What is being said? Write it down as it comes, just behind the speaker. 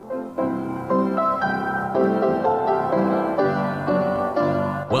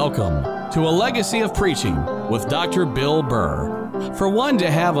Welcome to A Legacy of Preaching with Dr. Bill Burr. For one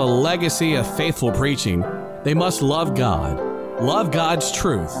to have a legacy of faithful preaching, they must love God, love God's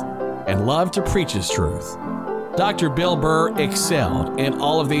truth, and love to preach His truth. Dr. Bill Burr excelled in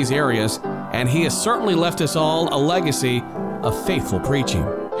all of these areas, and he has certainly left us all a legacy of faithful preaching.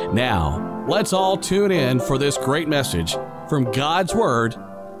 Now, let's all tune in for this great message from God's Word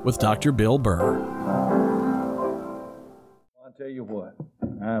with Dr. Bill Burr. I'll tell you what,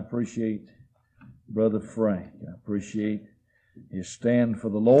 I appreciate Brother Frank. I appreciate his stand for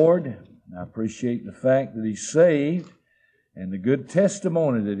the Lord. I appreciate the fact that he's saved and the good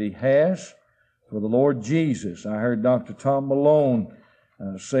testimony that he has for the Lord Jesus. I heard Dr. Tom Malone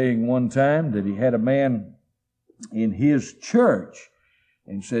saying one time that he had a man in his church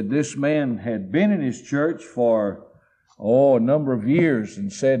and said this man had been in his church for a number of years,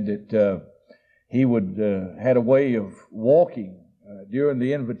 and said that he would had a way of walking during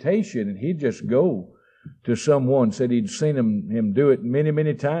the invitation, and he'd just go to someone. Said he'd seen him do it many,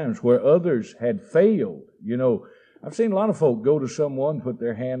 many times where others had failed. You know, I've seen a lot of folk go to someone, put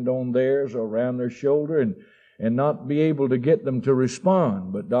their hand on theirs or around their shoulder, and not be able to get them to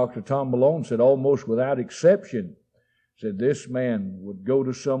respond. But Dr. Tom Malone said almost without exception, said this man would go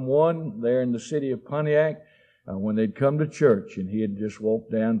to someone there in the city of Pontiac when they'd come to church, and he'd just walk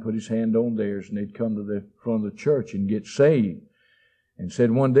down, put his hand on theirs, and they'd come to the front of the church and get saved. And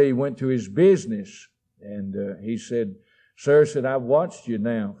said one day he went to his business, and he said, "Sir," said, "I've watched you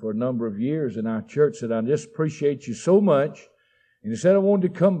now for a number of years in our church. Said, I just appreciate you so much." And he said, "I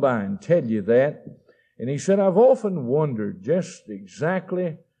wanted to come by and tell you that." And he said, "I've often wondered just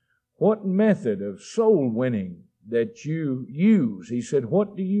exactly what method of soul winning that you use." He said,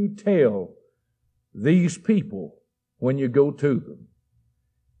 "What do you tell these people when you go to them?"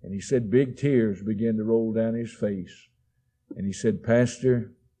 And he said big tears began to roll down his face. And he said,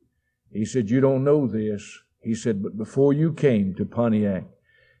 "Pastor," he said, "you don't know this." He said, "But before you came to Pontiac,"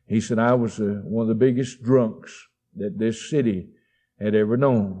 he said, "I was one of the biggest drunks that this city had ever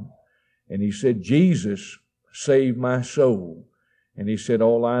known." And he said, "Jesus saved my soul." And he said,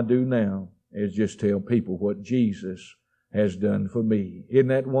 "All I do now is just tell people what Jesus has done for me." Isn't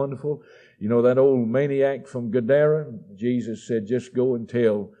that wonderful? You know that old maniac from Gadara? Jesus said, "Just go and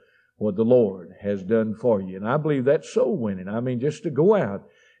tell what the Lord has done for you." And I believe that's soul winning. I mean, just to go out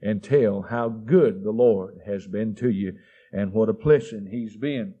and tell how good the Lord has been to you and what a blessing He's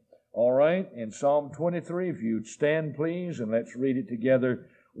been. All right, in Psalm 23, if you'd stand, please, and let's read it together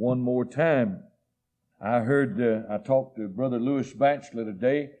one more time. I talked to Brother Lewis Batchelor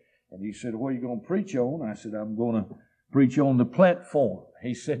today, and he said, "What are you going to preach on?" I said, "I'm going to preach on the platform."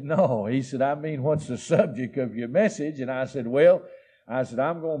 He said, "No." He said, "I mean, what's the subject of your message?" And I said,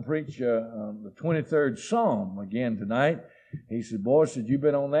 I'm going to preach the 23rd Psalm again tonight." He said, "Boy," said, "you've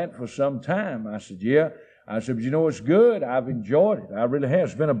been on that for some time." I said, "Yeah." I said, "But you know, it's good. I've enjoyed it. I really have.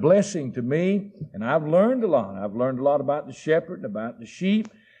 It's been a blessing to me, and I've learned a lot. I've learned a lot about the shepherd and about the sheep,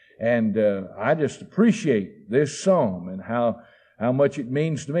 and I just appreciate this psalm and how much it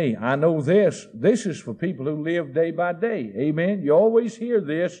means to me. I know this is for people who live day by day. Amen. You always hear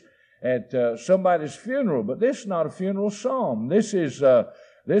this at somebody's funeral, but this is not a funeral psalm.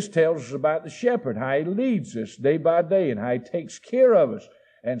 This tells us about the shepherd, how he leads us day by day and how he takes care of us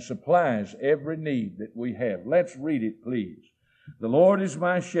and supplies every need that we have. Let's read it, please. "The Lord is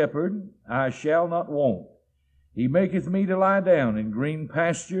my shepherd, I shall not want. He maketh me to lie down in green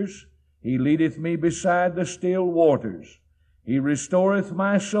pastures. He leadeth me beside the still waters. He restoreth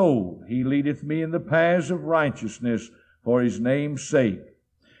my soul. He leadeth me in the paths of righteousness for His name's sake.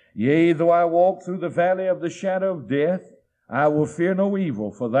 Yea, though I walk through the valley of the shadow of death, I will fear no evil,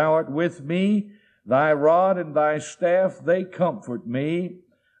 for Thou art with me. Thy rod and Thy staff, they comfort me.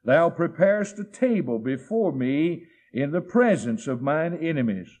 Thou preparest a table before me in the presence of mine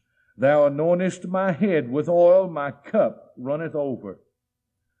enemies. Thou anointest my head with oil, my cup runneth over.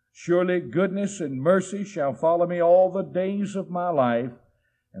 Surely goodness and mercy shall follow me all the days of my life,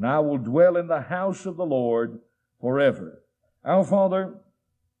 and I will dwell in the house of the Lord forever." Our Father,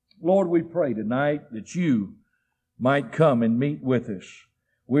 Lord, we pray tonight that You might come and meet with us.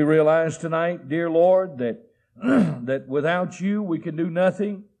 We realize tonight, dear Lord, that that without You we can do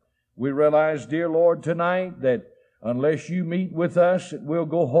nothing. We realize, dear Lord, tonight that unless You meet with us, that we'll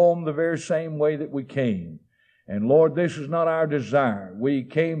go home the very same way that we came. And Lord, this is not our desire. We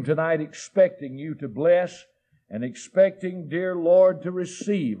came tonight expecting You to bless and expecting, dear Lord, to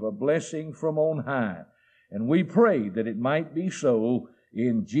receive a blessing from on high. And we pray that it might be so.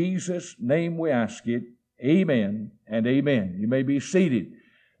 In Jesus' name we ask it. Amen and amen. You may be seated.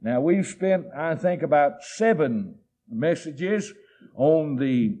 Now, we've spent, I think, about 7 messages on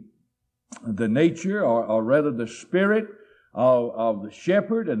the nature, or rather the spirit of the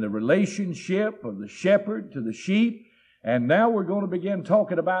shepherd and the relationship of the shepherd to the sheep. And now we're going to begin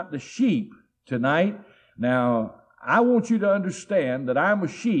talking about the sheep tonight. Now, I want you to understand that I'm a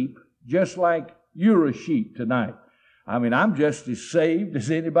sheep just like you're a sheep tonight. I mean, I'm just as saved as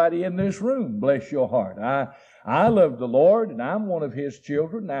anybody in this room, bless your heart. I love the Lord, and I'm one of His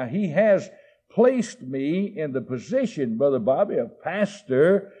children. Now, He has placed me in the position, Brother Bobby, of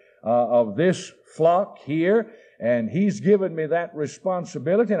pastor of this flock here, and He's given me that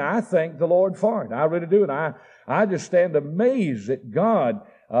responsibility, and I thank the Lord for it. I really do, and I just stand amazed that God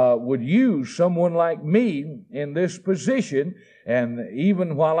would use someone like me in this position. And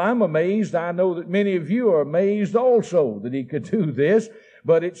even while I'm amazed, I know that many of you are amazed also that He could do this.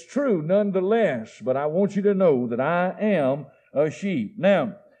 But it's true nonetheless. But I want you to know that I am a sheep.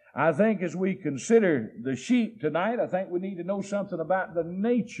 Now, I think as we consider the sheep tonight, I think we need to know something about the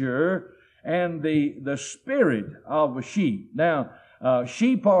nature and the spirit of a sheep. Now,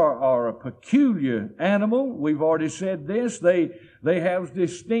 sheep are a peculiar animal. We've already said this. They have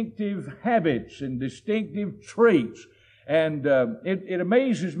distinctive habits and distinctive traits. And it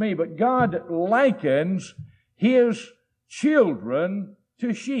amazes me, but God likens His children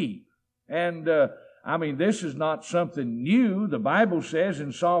to sheep. And I mean, this is not something new. The Bible says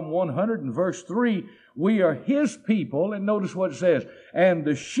in Psalm 100 and verse 3, we are His people, and notice what it says, and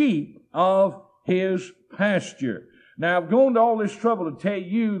the sheep of His pasture. Now, I've gone to all this trouble to tell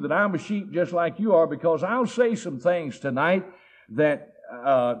you that I'm a sheep just like you are, because I'll say some things tonight that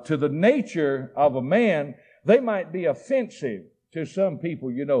to the nature of a man, they might be offensive to some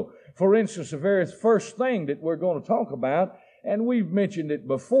people, you know. For instance, the very first thing that we're going to talk about, and we've mentioned it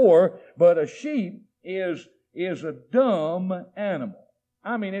before, but a sheep is a dumb animal.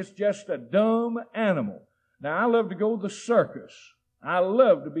 I mean, it's just a dumb animal. Now, I love to go to the circus. I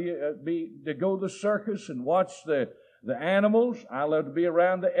love to go to the circus and watch the animals. I love to be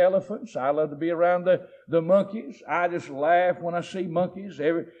around the elephants. I love to be around the monkeys. I just laugh when I see monkeys.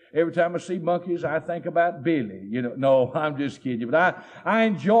 Every time I see monkeys, I think about Billy. You know, no, I'm just kidding you. But I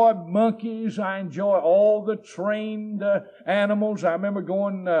enjoy monkeys. I enjoy all the trained animals. I remember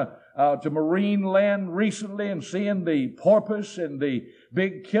going to Marine Land recently and seeing the porpoise and the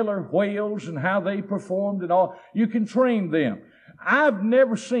big killer whales and how they performed and all. You can train them. I've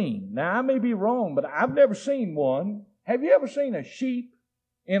never seen, now I may be wrong, but I've never seen one. Have you ever seen a sheep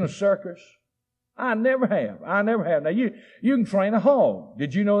in a circus? I never have. I never have. Now, you can train a hog.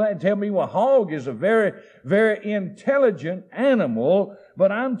 Did you know that? And tell me, well, a hog is a very, very intelligent animal,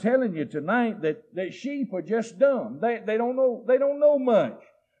 but I'm telling you tonight that sheep are just dumb. They don't know much.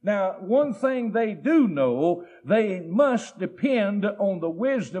 Now, one thing they do know, they must depend on the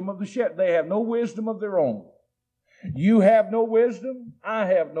wisdom of the shepherd. They have no wisdom of their own. You have no wisdom. I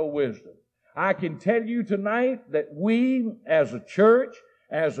have no wisdom. I can tell you tonight that we, as a church,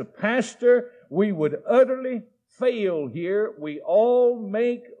 as a pastor, we would utterly fail here. We all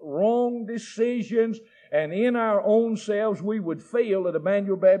make wrong decisions, and in our own selves, we would fail at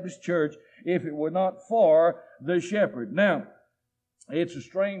Emmanuel Baptist Church if it were not for the shepherd. Now, it's a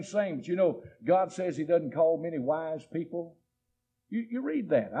strange thing, but you know, God says He doesn't call many wise people. You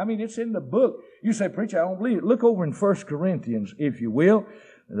read that. I mean, it's in the book. You say, preacher, I don't believe it. Look over in 1 Corinthians, if you will.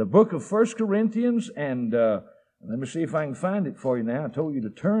 The book of 1 Corinthians, and let me see if I can find it for you now. I told you to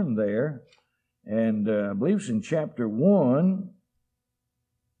turn there. And I believe it's in chapter 1.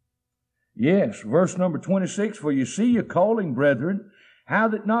 Yes, verse number 26. For you see your calling, brethren, how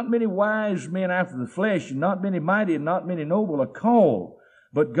that not many wise men after the flesh, and not many mighty, and not many noble are called.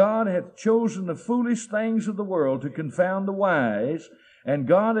 But God hath chosen the foolish things of the world to confound the wise, and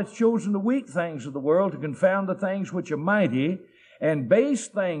God hath chosen the weak things of the world to confound the things which are mighty, and base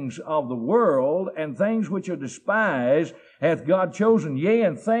things of the world, and things which are despised, hath God chosen, yea,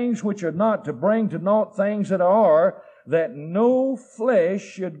 and things which are not, to bring to naught things that are, that no flesh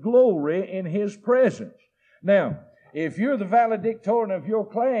should glory in His presence. Now, if you're the valedictorian of your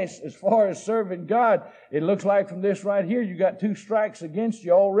class as far as serving God, it looks like from this right here, you got 2 strikes against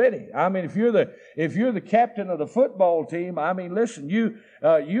you already. I mean, if you're the captain of the football team, I mean, listen, you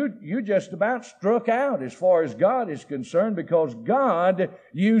just about struck out as far as God is concerned, because God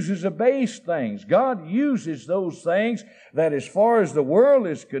uses abased things. God uses those things that, as far as the world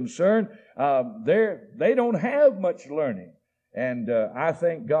is concerned, they don't have much learning. And I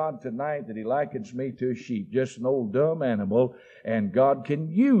thank God tonight that He likens me to a sheep, just an old dumb animal, and God can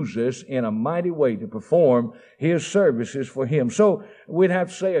use us in a mighty way to perform His services for Him. So we'd have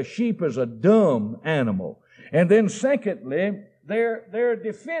to say a sheep is a dumb animal. And then secondly, they're a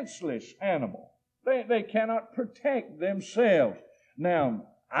defenseless animal. They cannot protect themselves. Now,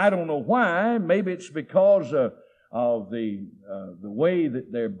 I don't know why. Maybe it's because of the way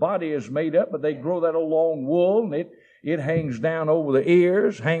that their body is made up, but they grow that old long wool, and it hangs down over their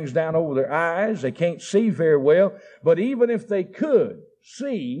ears, hangs down over their eyes. They can't see very well. But even if they could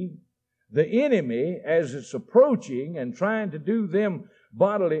see the enemy as it's approaching and trying to do them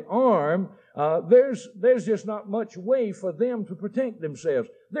bodily harm, there's just not much way for them to protect themselves.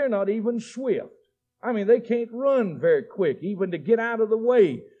 They're not even swift. I mean, they can't run very quick, even to get out of the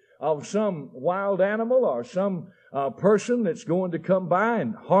way of some wild animal or some person that's going to come by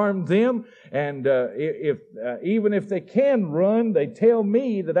and harm them. And even if they can run, they tell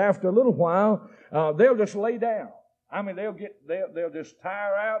me that after a little while, they'll just lay down. I mean, they'll just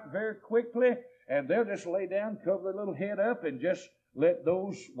tire out very quickly, and they'll just lay down, cover their little head up, and just let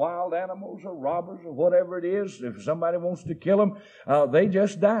those wild animals or robbers or whatever it is, if somebody wants to kill them, they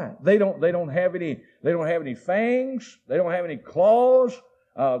just die. They don't have any fangs. They don't have any claws.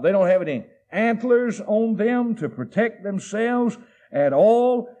 They don't have any antlers on them to protect themselves at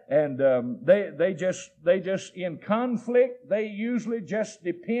all. And they just in conflict, they usually just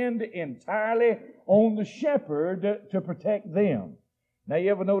depend entirely on the shepherd to protect them. Now,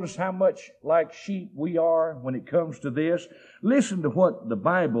 you ever notice how much like sheep we are when it comes to this? Listen to what the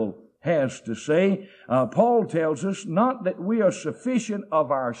Bible has to say. Paul tells us not that we are sufficient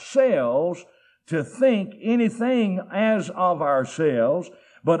of ourselves to think anything as of ourselves,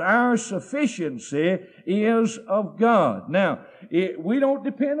 but our sufficiency is of God. Now, we don't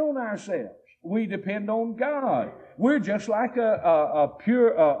depend on ourselves. We depend on God. We're just like a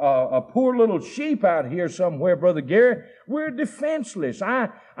poor little sheep out here somewhere, Brother Gary. We're defenseless.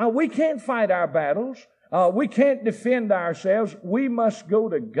 We can't fight our battles. We can't defend ourselves. We must go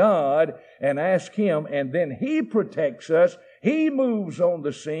to God and ask Him, and then He protects us. He moves on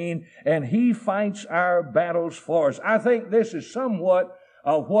the scene, and He fights our battles for us. I think this is somewhat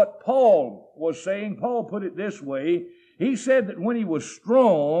of what Paul was saying. Paul put it this way. He said that when he was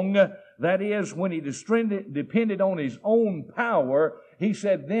strong, that is, when he depended on his own power, he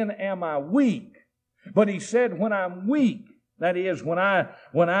said, then am I weak. But he said, when I'm weak, that is, when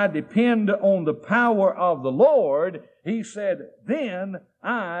I depend on the power of the Lord, he said, then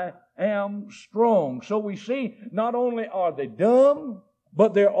I am strong. So we see, not only are they dumb,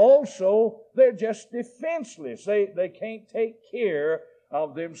 but they're just defenseless. They can't take care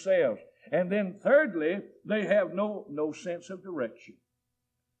of themselves. And then thirdly, they have no sense of direction.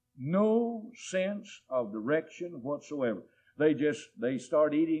 No sense of direction whatsoever. They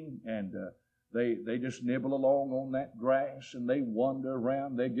start eating, and they just nibble along on that grass, and they wander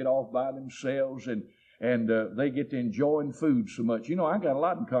around. They get off by themselves, and they get to enjoying food so much. You know, I got a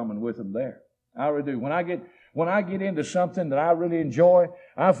lot in common with them there. I really do. When I get into something that I really enjoy,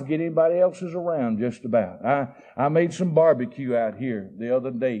 I forget anybody else is around just about. I made some barbecue out here the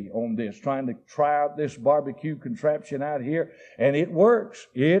other day on this, trying to try out this barbecue contraption out here, and it works.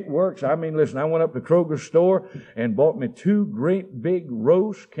 It works. I mean, listen, I went up to Kroger's store and bought me 2 great big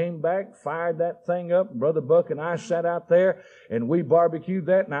roasts, came back, fired that thing up. Brother Buck and I sat out there, and we barbecued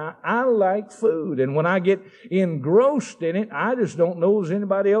that. Now, I like food, and when I get engrossed in it, I just don't know there's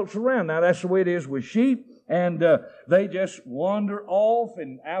anybody else around. Now, that's the way it is with sheep. And they just wander off,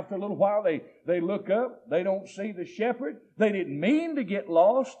 and after a little while they look up. They don't see the shepherd. They didn't mean to get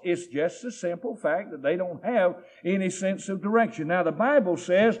lost. It's just a simple fact that they don't have any sense of direction. Now, the Bible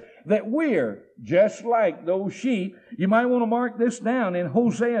says that we're just like those sheep. You might want to mark this down. In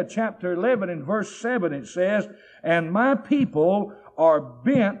Hosea chapter 11 and verse 7, it says, and my people are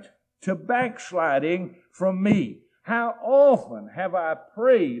bent to backsliding from me. How often have I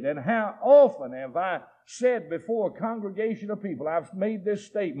prayed, and how often have I said before a congregation of people, I've made this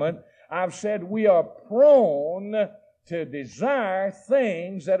statement, I've said we are prone to desire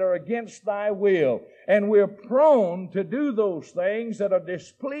things that are against thy will. And we're prone to do those things that are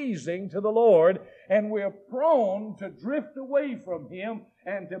displeasing to the Lord. And we're prone to drift away from Him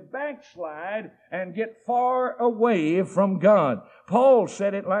and to backslide and get far away from God. Paul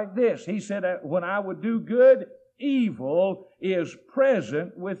said it like this. He said, when I would do good, evil is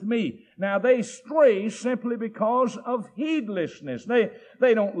present with me. Now, they stray simply because of heedlessness.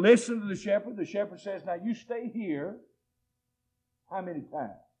 They don't listen to the shepherd. The shepherd says, now you stay here. How many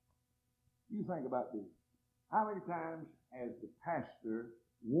times? You think about this. How many times has the pastor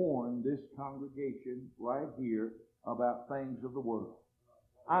warned this congregation right here about things of the world?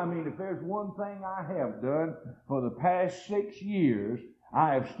 I mean, if there's one thing I have done for the past 6 years,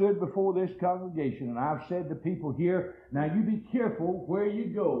 I have stood before this congregation and I've said to people here, now you be careful where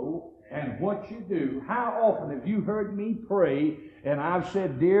you go and what you do. How often have you heard me pray and I've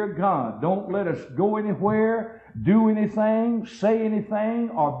said, dear God, don't let us go anywhere. do anything, say anything,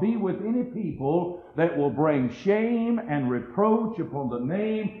 or be with any people that will bring shame and reproach upon the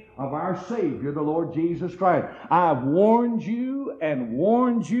name of our Savior, the Lord Jesus Christ. I've warned you, and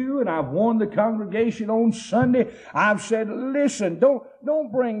I've warned the congregation on Sunday. I've said, listen,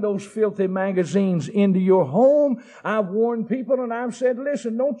 don't bring those filthy magazines into your home. I've warned people, and I've said,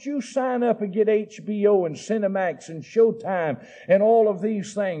 listen, don't you sign up and get HBO and Cinemax and Showtime and all of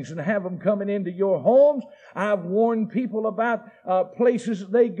these things and have them coming into your homes. I've warned people about places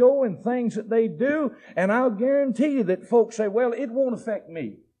that they go and things that they do, and I'll guarantee you that folks say, well, it won't affect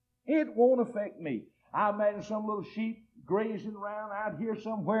me. It won't affect me. I imagine some little sheep grazing around out here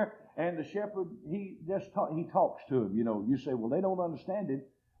somewhere, and the shepherd, he talks to them. You know, you say, well, they don't understand it.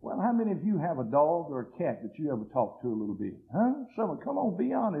 Well, how many of you have a dog or a cat that you ever talk to a little bit? Huh? Someone, come on,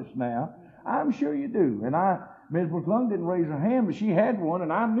 be honest now. I'm sure you do. And Ms. McClung didn't raise her hand, but she had one,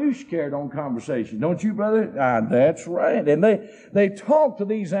 and I knew she carried on conversation. Don't you, brother? That's right. And they talk to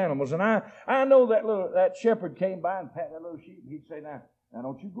these animals, and I know that shepherd came by and patted that little sheep, and he'd say, now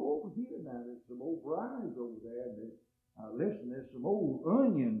don't you go over here now. There's some old briars over there. Listen, there's some old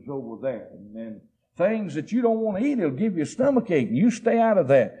onions over there, and things that you don't want to eat. It'll give you a stomach ache. You stay out of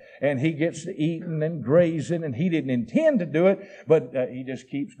that. And he gets to eating and grazing, and he didn't intend to do it, but he just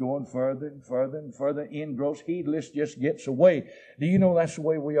keeps going further and further and further. Engrossed, heedless, just gets away. Do you know that's the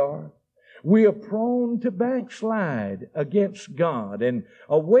way we are? We are prone to backslide against God and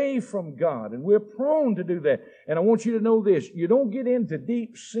away from God, and we're prone to do that. And I want you to know this. You don't get into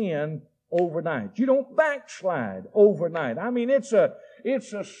deep sin overnight. You don't backslide overnight. I mean, it's a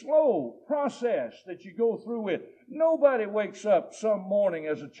slow process that you go through with. Nobody wakes up some morning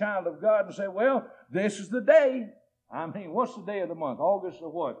as a child of God and say, well, this is the day. I mean, what's the day of the month? August the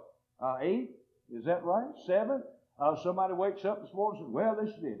what? 8th? Is that right? 7th? Somebody wakes up this morning and says, well,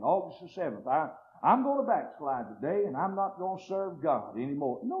 this is it, August the 7th. I'm going to backslide today, and I'm not going to serve God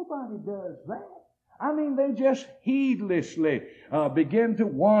anymore. Nobody does that. I mean, they just heedlessly begin to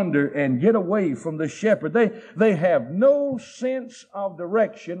wander and get away from the shepherd. They have no sense of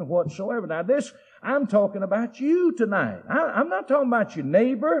direction whatsoever. Now, I'm talking about you tonight. I'm not talking about your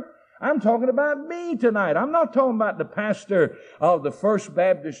neighbor. I'm talking about me tonight. I'm not talking about the pastor of the First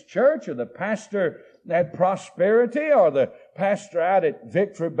Baptist Church or the pastor at Prosperity or the pastor out at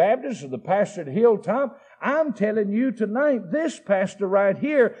Victory Baptist or the pastor at Hilltop. I'm telling you tonight, this pastor right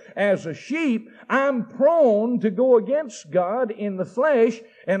here, as a sheep, I'm prone to go against God in the flesh,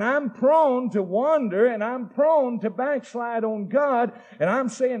 and I'm prone to wander, and I'm prone to backslide on God, and I'm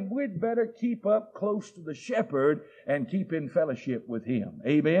saying we'd better keep up close to the shepherd and keep in fellowship with him.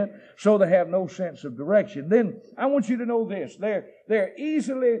 Amen? So they have no sense of direction. Then, I want you to know this. They're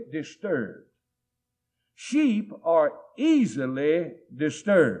easily disturbed. Sheep are easily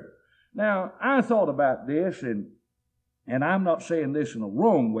disturbed. Now, I thought about this, and I'm not saying this in a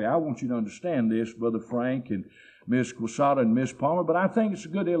wrong way. I want you to understand this, Brother Frank and Miss Quasada and Miss Palmer, but I think it's a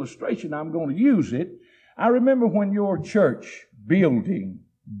good illustration. I'm going to use it. I remember when your church building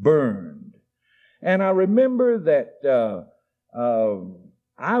burned, and I remember that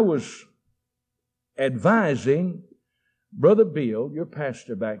I was advising Brother Bill, your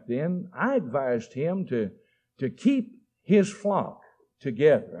pastor back then. I advised him to keep his flock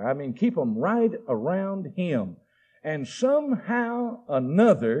together. I mean, keep them right around him. And somehow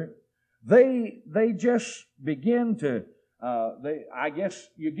another, they just begin to, I guess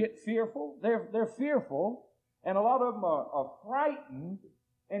you get fearful. They're fearful, and a lot of them are frightened.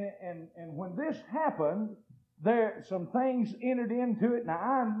 And when this happened, some things entered into it. Now,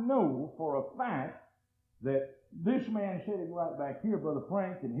 I know for a fact that this man sitting right back here, Brother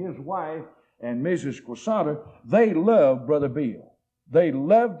Frank, and his wife and Mrs. Quasada, they loved Brother Bill. They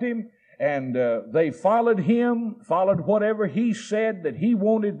loved him, and they followed him, followed whatever he said that he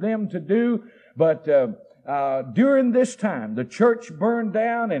wanted them to do. But during this time, the church burned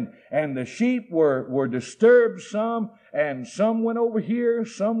down, and the sheep were disturbed some, and some went over here,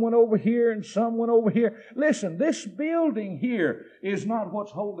 some went over here, and some went over here. Listen, this building here is not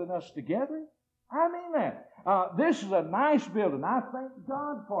what's holding us together. I mean that. This is a nice building. I thank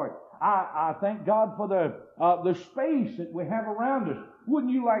God for it. I thank God for the space that we have around us.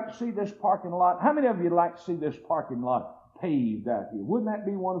 Wouldn't you like to see this parking lot? How many of you like to see this parking lot paved out here? Wouldn't that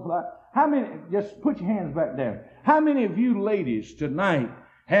be wonderful? How many, just put your hands back there. How many of you ladies tonight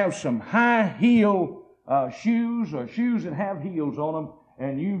have some high heel shoes or shoes that have heels on them,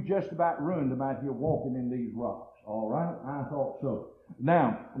 and you've just about ruined them out here walking in these rocks? All right? I thought so.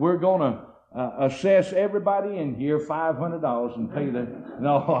 Now, we're going to assess everybody in here $500 and pay the...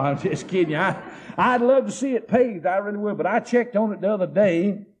 No, I'm just kidding you. I'd love to see it paved. I really would. But I checked on it the other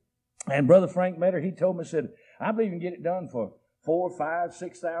day, and Brother Frank Metter, he told me, said, I believe you can get it done for $4,000,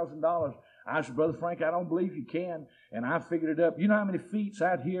 $5,000, $6,000. I said, Brother Frank, I don't believe you can. And I figured it up. You know how many feet's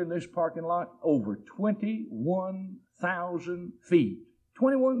out here in this parking lot? Over 21,000 feet.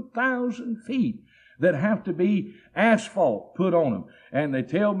 21,000 feet that have to be asphalt put on them. And they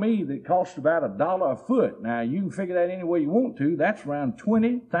tell me that it costs about $1 a foot. Now, you can figure that any way you want to. That's around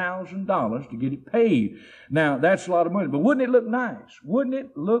 $20,000 to get it paved. Now, that's a lot of money. But wouldn't it look nice? Wouldn't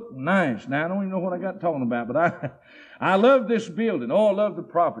it look nice? Now, I don't even know what I got talking about, but I love this building. Oh, I love the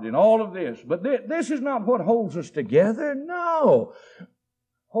property and all of this. But this is not what holds us together. No.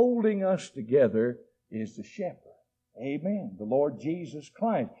 Holding us together is the shepherd. Amen. The Lord Jesus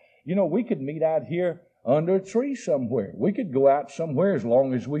Christ. You know, we could meet out here under a tree somewhere. We could go out somewhere as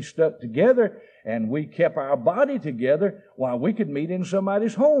long as we stuck together and we kept our body together. While we could meet in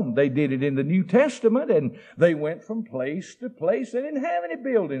somebody's home. They did it in the New Testament, and they went from place to place. They didn't have any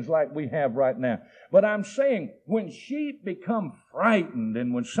buildings like we have right now. But I'm saying, when sheep become frightened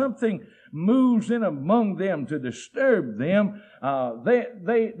and when something moves in among them to disturb them,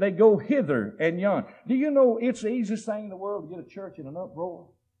 they go hither and yon. Do you know it's the easiest thing in the world to get a church in an uproar?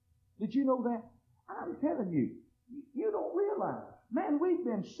 Did you know that? I'm telling you, you don't realize. Man, we've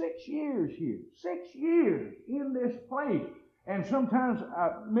been 6 years here. 6 years in this place. And sometimes,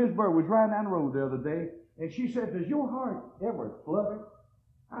 Ms. Burr was riding down the road the other day, and she said, does your heart ever flutter?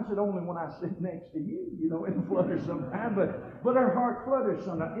 I said, only when I sit next to you, you know, it flutters sometimes. But her heart flutters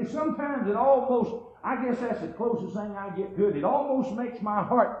sometimes. And sometimes it almost, I guess that's the closest thing I get to it. It almost makes my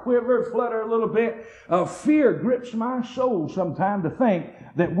heart quiver, flutter a little bit. Fear grips my soul sometimes to think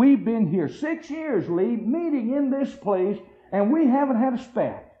that we've been here 6 years, Lee, meeting in this place, and we haven't had a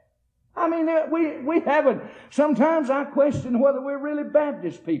spat. I mean, we haven't. Sometimes I question whether we're really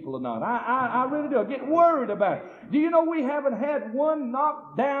Baptist people or not. I really do. I get worried about it. Do you know we haven't had one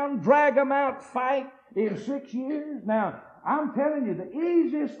knockdown, drag 'em out fight in 6 years? Now, I'm telling you, the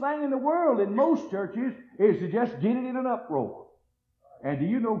easiest thing in the world in most churches is to just get it in an uproar. And do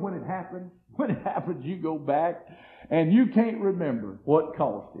you know when it happens? When it happens, you go back and you can't remember what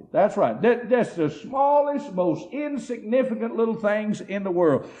caused it. That's right. That's the smallest, most insignificant little things in the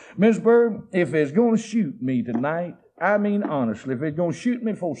world. Ms. Bird, if it's going to shoot me tonight, I mean honestly, if it's going to shoot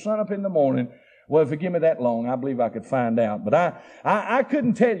me before sun up in the morning, well, if you give me that long, I believe I could find out. But I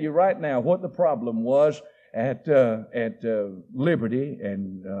couldn't tell you right now what the problem was at Liberty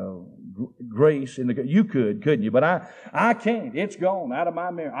and Grace. You could, couldn't you? But I can't. It's gone out of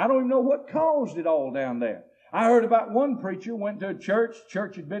my memory. I don't even know what caused it all down there. I heard about one preacher went to a church.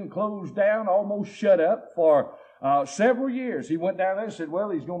 Church had been closed down, almost shut up for several years. He went down there and said, well,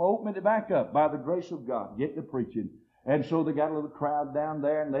 he's going to open it back up by the grace of God. Get to preaching. And so they got a little crowd down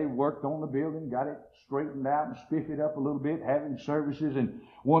there, and they worked on the building, got it straightened out and spiffed it up a little bit, having services. And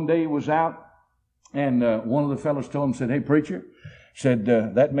one day he was out, and one of the fellows told him, said, hey, preacher, said,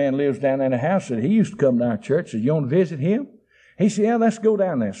 that man lives down in the house. Said, he used to come to our church. Said, you want to visit him? He said, yeah, let's go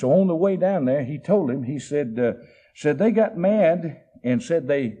down there. So on the way down there, he told him, he said they got mad and said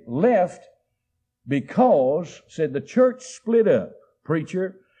they left because, said the church split up,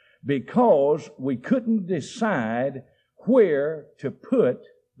 preacher, because we couldn't decide where to put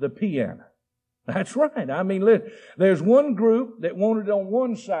the piano. That's right. I mean, there's one group that wanted it on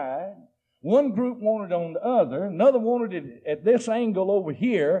one side, one group wanted it on the other, another wanted it at this angle over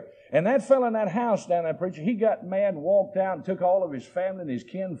here, and that fellow in that house down there, preacher, he got mad and walked out and took all of his family and his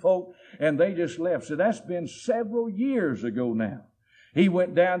kinfolk, and they just left. So that's been several years ago now. He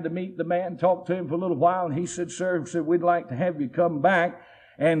went down to meet the man, talked to him for a little while, and he said, sir, we'd like to have you come back,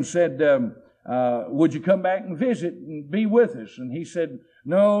 and said, would you come back and visit and be with us? And he said,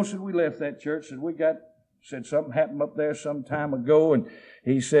 no, said we left that church, said something happened up there some time ago, and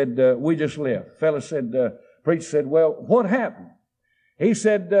he said, we just left. Fellow said, preacher said, well, what happened? He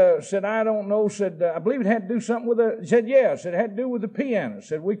said, I don't know, said, I believe it had to do something with he said, yeah, said it had to do with the piano.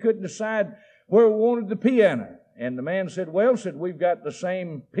 Said, we couldn't decide where we wanted the piano. And the man said, well, said, we've got the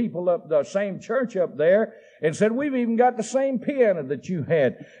same people up, the same church up there, and said, we've even got the same piano that you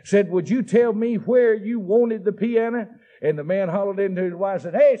had. Said, would you tell me where you wanted the piano? And the man hollered into his wife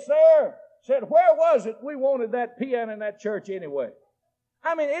and said, hey, sir, said, where was it we wanted that piano in that church anyway?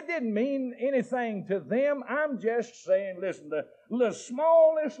 I mean, it didn't mean anything to them. I'm just saying, listen, the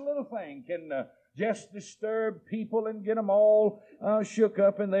smallest little thing can just disturb people and get them all shook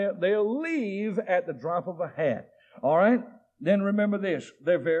up, and they'll leave at the drop of a hat. All right? Then remember this.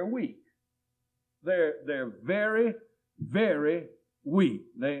 They're very weak. They're very, very weak.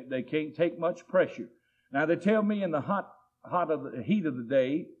 They can't take much pressure. Now, they tell me in the heat of the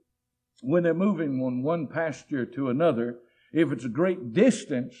day, when they're moving from one pasture to another, if it's a great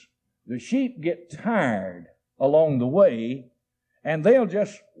distance, the sheep get tired along the way, and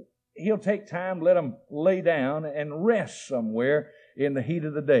he'll take time, let them lay down and rest somewhere in the heat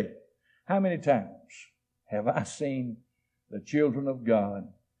of the day. How many times have I seen the children of God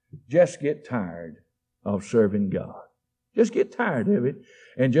just get tired of serving God? Just get tired of it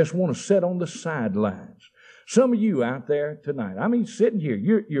and just want to sit on the sidelines. Some of you out there tonight, I mean, sitting here,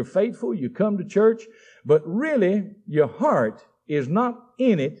 you're faithful, you come to church, but really your heart is not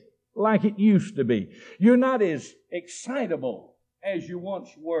in it like it used to be. You're not as excitable as you once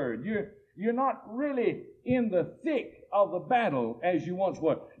were. You're not really in the thick of the battle as you once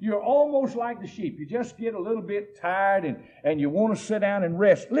were. You're almost like the sheep. You just get a little bit tired and you want to sit down and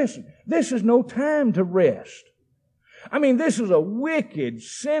rest. Listen, this is no time to rest. I mean, this is a wicked,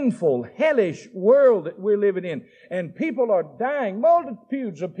 sinful, hellish world that we're living in. And people are dying.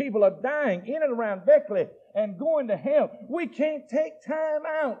 Multitudes of people are dying in and around Beckley and going to hell. We can't take time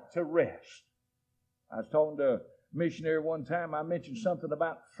out to rest. I was talking to a missionary one time. I mentioned something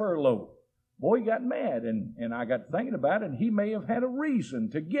about furlough. Boy, he got mad, and I got thinking about it, and he may have had a reason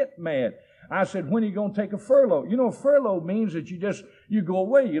to get mad. I said, when are you going to take a furlough? You know, furlough means that you go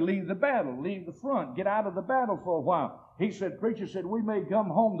away, you leave the battle, leave the front, get out of the battle for a while. He said, preacher said, we may come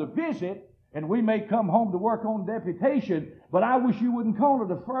home to visit, and we may come home to work on deputation, but I wish you wouldn't call it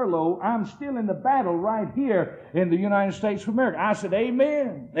a furlough. I'm still in the battle right here in the United States of America. I said,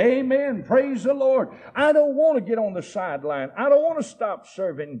 amen, amen, praise the Lord. I don't want to get on the sideline. I don't want to stop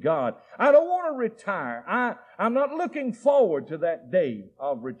serving God. I don't want to retire. I'm not looking forward to that day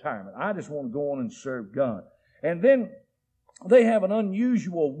of retirement. I just want to go on and serve God. And then they have an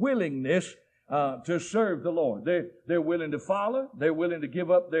unusual willingness to serve the Lord. They're willing to follow. They're willing to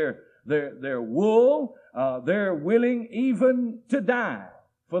give up their wool. They're willing even to die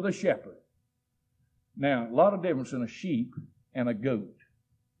for the shepherd. Now, a lot of difference in a sheep and a goat.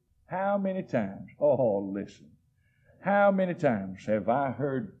 How many times, oh, listen, how many times have I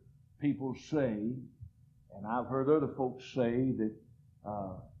heard people say, and I've heard other folks say that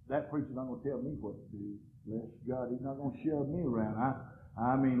that preacher's not going to tell me what to do. Bless God, he's not going to shove me around.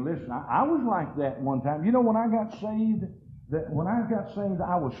 I mean, listen, I was like that one time. You know, when I got saved,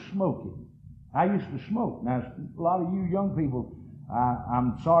 I was smoking. I used to smoke. Now, a lot of you young people,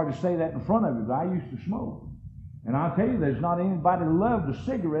 I'm sorry to say that in front of you, but I used to smoke. And I'll tell you, there's not anybody that loved a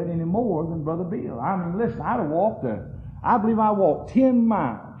cigarette any more than Brother Bill. I mean, listen, I believe I walked 10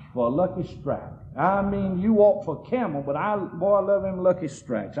 miles for a Lucky Strike. I mean, you walk for Camel, but I love them Lucky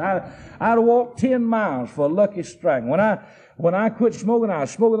Strikes. I'd walk 10 miles for a Lucky Strike. When I quit smoking, I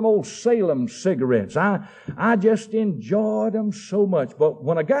was smoking them old Salem cigarettes. I just enjoyed them so much. But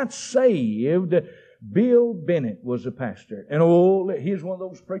when I got saved, Bill Bennett was the pastor. And he's one of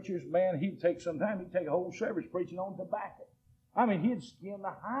those preachers, man, he'd take a whole service preaching on tobacco. I mean, he'd skin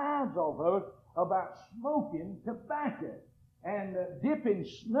the hides off of it about smoking tobacco and dipping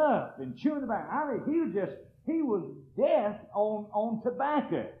snuff and chewing tobacco. I mean, he was death on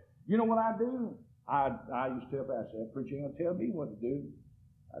tobacco. You know what I do? I used to tell Pastor, that preacher ain't going to tell me what to do.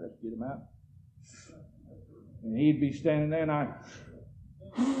 I just get him out. And he'd be standing there and I'd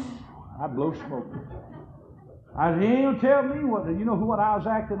blow smoke. He ain't going to tell me what to do. You know what I was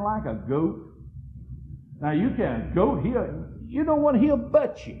acting like? A goat. Now you can, goat, you know what? He'll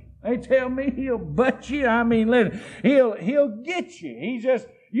butt you. They tell me he'll butt you. I mean, he'll get you.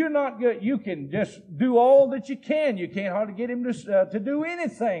 You're not good. You can just do all that you can. You can't hardly get him to do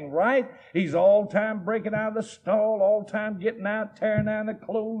anything, right? He's all time breaking out of the stall, all time getting out, tearing down the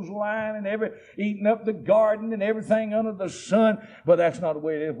clothesline and eating up the garden and everything under the sun. But that's not the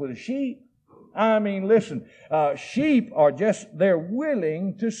way it is with a sheep. I mean, listen, sheep they're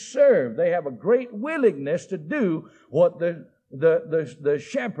willing to serve. They have a great willingness to do what the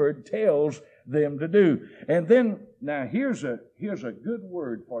shepherd tells them to do. And then, now here's a good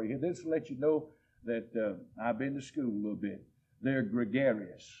word for you. This will let you know that I've been to school a little bit. They're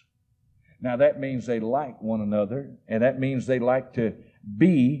gregarious. Now that means they like one another, and that means they like to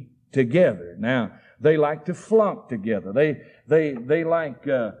be together. Now, they like to flunk together. They like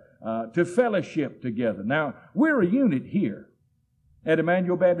to fellowship together. Now, we're a unit here at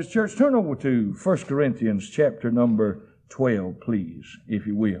Emmanuel Baptist Church. Turn over to 1 Corinthians chapter number 12, please, if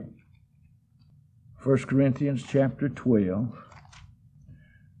you will. 1 Corinthians chapter 12.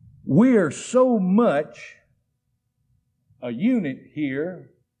 We are so much a unit here,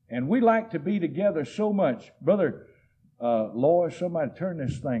 and we like to be together so much. Brother Lois, somebody turn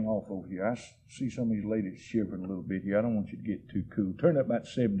this thing off over here. I see some of these ladies shivering a little bit here. I don't want you to get too cool. Turn it about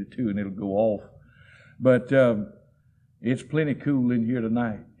 72 and it'll go off. But it's plenty cool in here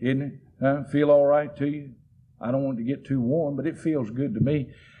tonight, isn't it? Feel all right to you? I don't want it to get too warm, but it feels good to me.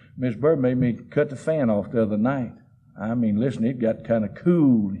 Miss Bird made me cut the fan off the other night. I mean, listen, it got kind of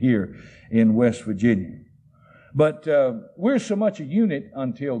cool here in West Virginia. But we're so much a unit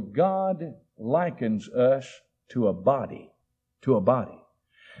until God likens us to a body. To a body.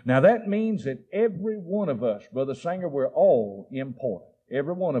 Now that means that every one of us, Brother Sanger, we're all important.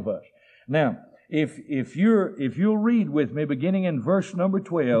 Every one of us. Now, if you'll read with me, beginning in verse number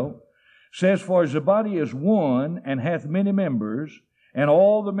 12, says, "For as the body is one, and hath many members, and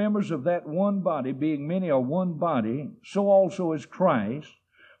all the members of that one body, being many, are one body, so also is Christ.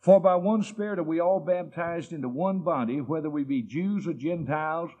 For by one Spirit are we all baptized into one body, whether we be Jews or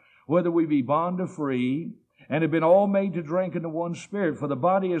Gentiles, whether we be bond or free, and have been all made to drink into one Spirit. For the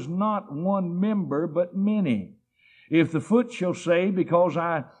body is not one member, but many. If the foot shall say, Because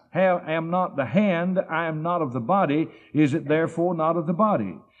I am not the hand, I am not of the body, is it therefore not of the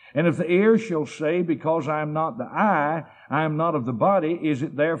body? And if the ear shall say, Because I am not the eye, I am not of the body, is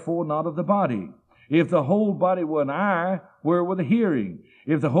it therefore not of the body? If the whole body were an eye, where were the hearing?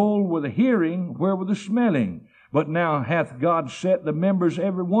 If the whole were the hearing, where were the smelling? But now hath God set the members,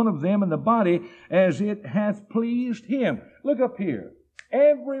 every one of them, in the body, as it hath pleased Him." Look up here.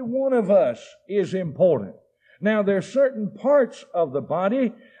 Every one of us is important. Now, there are certain parts of the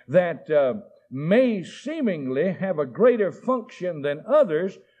body that may seemingly have a greater function than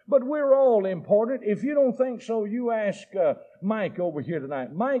others, but we're all important. If you don't think so, you ask Mike over here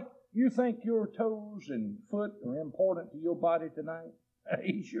tonight. Mike, you think your toes and foot are important to your body tonight?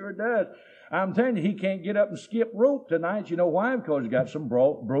 He sure does. I'm telling you, he can't get up and skip rope tonight. You know why? Because he's got some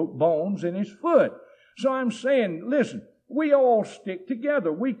broke bones in his foot. So I'm saying, listen, we all stick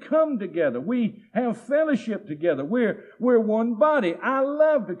together. We come together. We have fellowship together. We're one body. I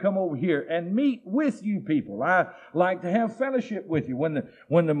love to come over here and meet with you people. I like to have fellowship with you. When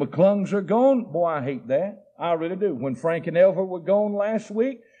the McClungs are gone, boy, I hate that. I really do. When Frank and Elva were gone last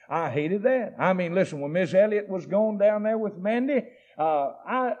week, I hated that. I mean, listen, when Miss Elliott was gone down there with Mandy,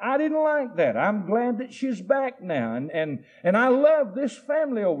 I didn't like that. I'm glad that she's back now. And I love this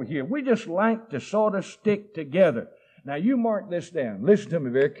family over here. We just like to sort of stick together. Now, you mark this down. Listen to me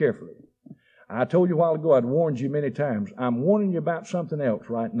very carefully. I told you a while ago, I'd warned you many times. I'm warning you about something else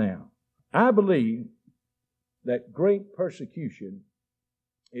right now. I believe that great persecution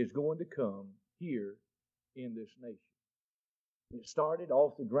is going to come here in this nation. It started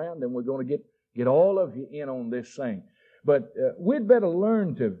off the ground, then we're going to get all of you in on this thing. But we'd better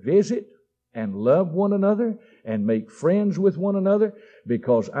learn to visit and love one another and make friends with one another,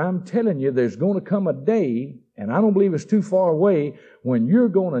 because I'm telling you, there's going to come a day, and I don't believe it's too far away, when you're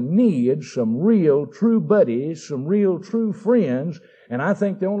going to need some real true buddies, some real true friends, and I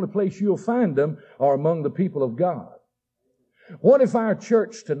think the only place you'll find them are among the people of God. What if our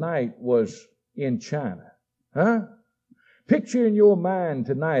church tonight was in China? Huh? Picture in your mind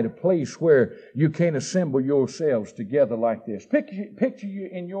tonight a place where you can assemble yourselves together like this. Picture you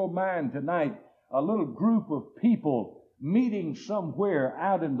in your mind tonight a little group of people meeting somewhere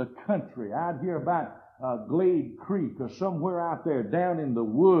out in the country, out here about Glade Creek or somewhere out there down in the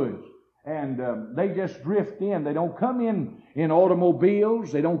woods. And they just drift in. They don't come in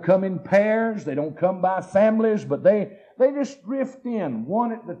automobiles. They don't come in pairs. They don't come by families. But they just drift in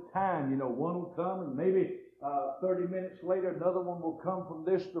one at a time. You know, one will come and maybe 30 minutes later, another one will come from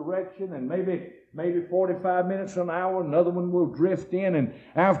this direction, and maybe 45 minutes, an hour, another one will drift in, and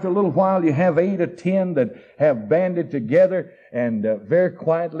after a little while, you have 8 or 10 that have banded together, and very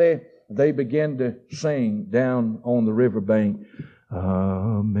quietly, they begin to sing down on the riverbank,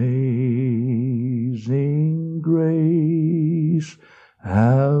 "Amazing grace,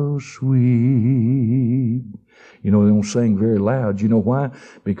 how sweet." You know, they don't sing very loud. You know why?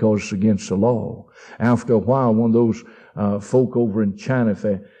 Because it's against the law. After a while, one of those folk over in China,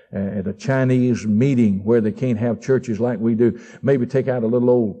 at a Chinese meeting where they can't have churches like we do, maybe take out a little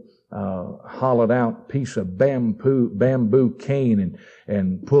old hollowed out piece of bamboo cane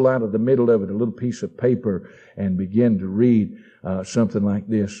and pull out of the middle of it a little piece of paper and begin to read something like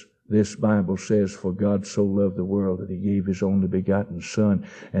this. This Bible says, "For God so loved the world that He gave His only begotten Son."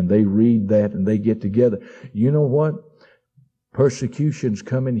 And they read that and they get together. You know what? Persecution's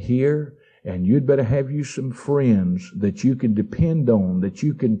coming here, and you'd better have you some friends that you can depend on, that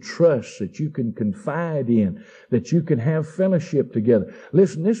you can trust, that you can confide in, that you can have fellowship together.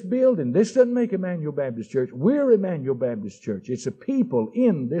 Listen, this building, this doesn't make Emmanuel Baptist Church. We're Emmanuel Baptist Church. It's a people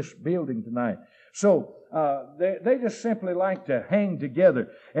in this building tonight. So they just simply like to hang together.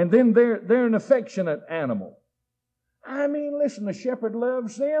 And then they're an affectionate animal. I mean, listen, the shepherd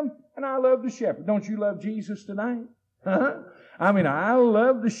loves them, and I love the shepherd. Don't you love Jesus tonight? Huh? I mean, I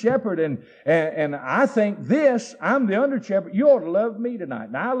love the shepherd, and I think I'm the under shepherd. You ought to love me tonight.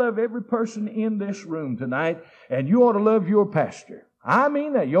 And I love every person in this room tonight, and you ought to love your pastor. I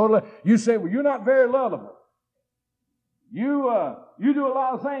mean that. You say, well, you're not very lovable. You do a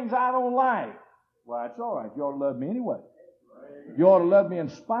lot of things I don't like. Well, that's all right. You ought to love me anyway. You ought to love me in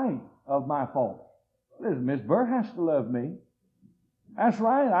spite of my fault. Listen, Miss Burr has to love me. That's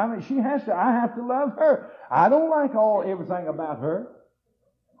right. I mean, she has to. I have to love her. I don't like everything about her.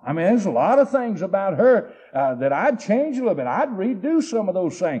 I mean, there's a lot of things about her that I'd change a little bit. I'd redo some of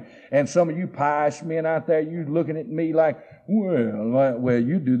those things. And some of you pious men out there, you looking at me like, well,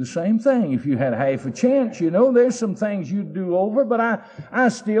 you do the same thing if you had half a chance. You know, there's some things you'd do over, but I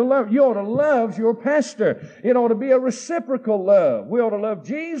still love. You ought to love your pastor. It ought to be a reciprocal love. We ought to love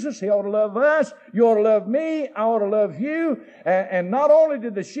Jesus. He ought to love us. You ought to love me. I ought to love you. And not only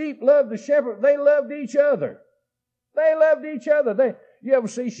did the sheep love the shepherd, they loved each other. They loved each other. You ever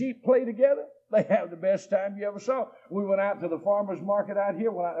see sheep play together? They have the best time you ever saw. We went out to the farmer's market out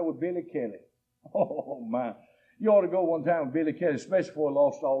here. Went out there with Billy Kelly. Oh, my. You ought to go one time with Billy Kelly, especially before he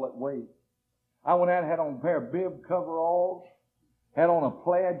lost all that weight. I went out and had on a pair of bib coveralls, had on a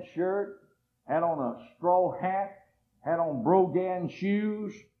plaid shirt, had on a straw hat, had on brogan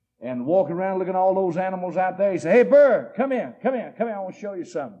shoes, and walking around looking at all those animals out there. He said, hey, Burr, come in. I want to show you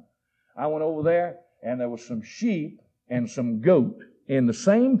something. I went over there, and there was some sheep and some goat in the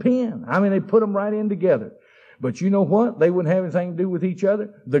same pen. I mean, they put them right in together. But you know what? They wouldn't have anything to do with each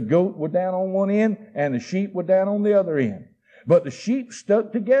other. The goat was down on one end, and the sheep were down on the other end. But the sheep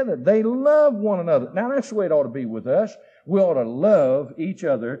stuck together. They loved one another. Now, that's the way it ought to be with us. We ought to love each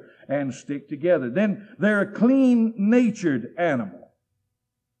other and stick together. Then they're a clean-natured animal.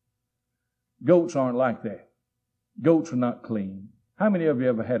 Goats aren't like that. Goats are not clean. How many of you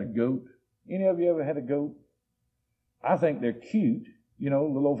ever had a goat? Any of you ever had a goat? I think they're cute. You know,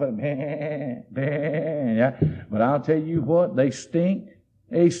 little old fella, yeah. But I'll tell you what, they stink.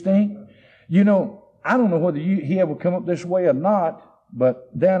 They stink. You know, I don't know whether he ever come up this way or not,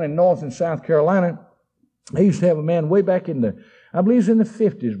 but down in North and South Carolina, they used to have a man way back I believe it's in the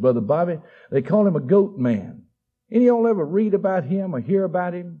 50s, Brother Bobby. They called him a goat man. Any of y'all ever read about him or hear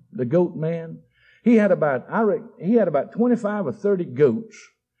about him, the goat man? He had about 25 or 30 goats.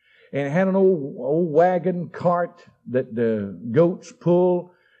 And it had an old wagon cart that the goats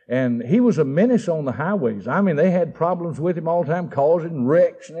pull. And he was a menace on the highways. I mean, they had problems with him all the time, causing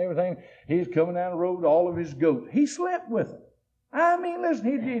wrecks and everything. He's coming down the road with all of his goats. He slept with them. I mean,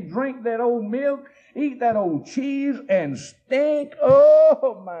 listen, he'd drink that old milk, eat that old cheese, and stink.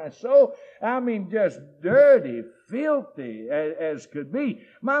 Oh, my soul. I mean, just dirty, filthy as could be.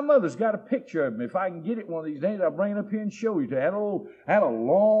 My mother's got a picture of him. If I can get it one of these days, I'll bring it up here and show you. Had a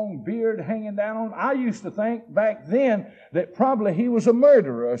long beard hanging down on him. I used to think back then that probably he was a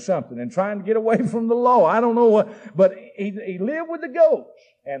murderer or something and trying to get away from the law. I don't know what, but he lived with the goats,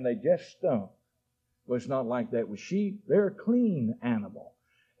 and they just stunk. Well, it's not like that with sheep. They're a clean animal.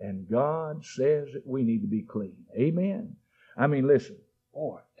 And God says that we need to be clean. Amen. I mean, listen.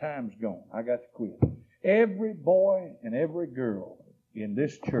 Boy, time's gone. I got to quit. Every boy and every girl in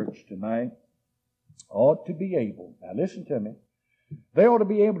this church tonight ought to be able, now listen to me, they ought to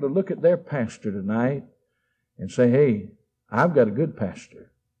be able to look at their pastor tonight and say, hey, I've got a good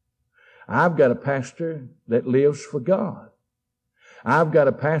pastor. I've got a pastor that lives for God. I've got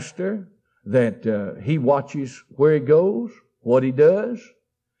a pastor that he watches where he goes, what he does,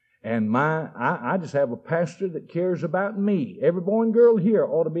 and I just have a pastor that cares about me. Every boy and girl here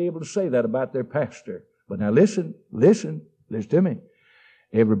ought to be able to say that about their pastor. But now listen to me.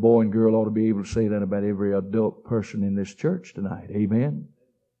 Every boy and girl ought to be able to say that about every adult person in this church tonight. Amen.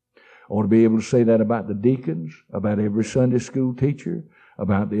 Ought to be able to say that about the deacons, about every Sunday school teacher,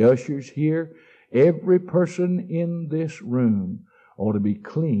 about the ushers here. Every person in this room ought to be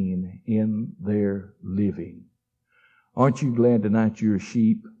clean in their living. Aren't you glad tonight you're a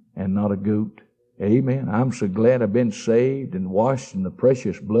sheep and not a goat? Amen. I'm so glad I've been saved and washed in the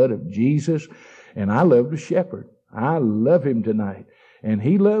precious blood of Jesus. And I love the shepherd. I love him tonight. And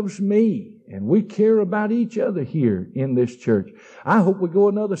he loves me. And we care about each other here in this church. I hope we go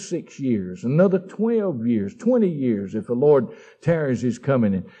another 6 years, another 12 years, 20 years if the Lord tarries his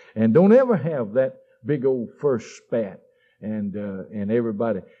coming. And don't ever have that big old first spat and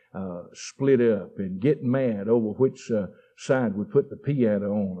everybody split up and get mad over which side we put the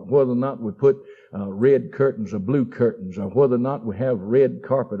piano on, or whether or not we put red curtains or blue curtains, or whether or not we have red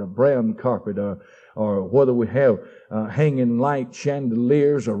carpet or brown carpet, or or whether we have hanging light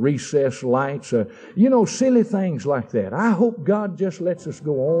chandeliers or recessed lights, silly things like that. I hope God just lets us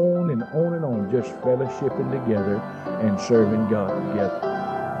go on and on and on, just fellowshipping together and serving God together.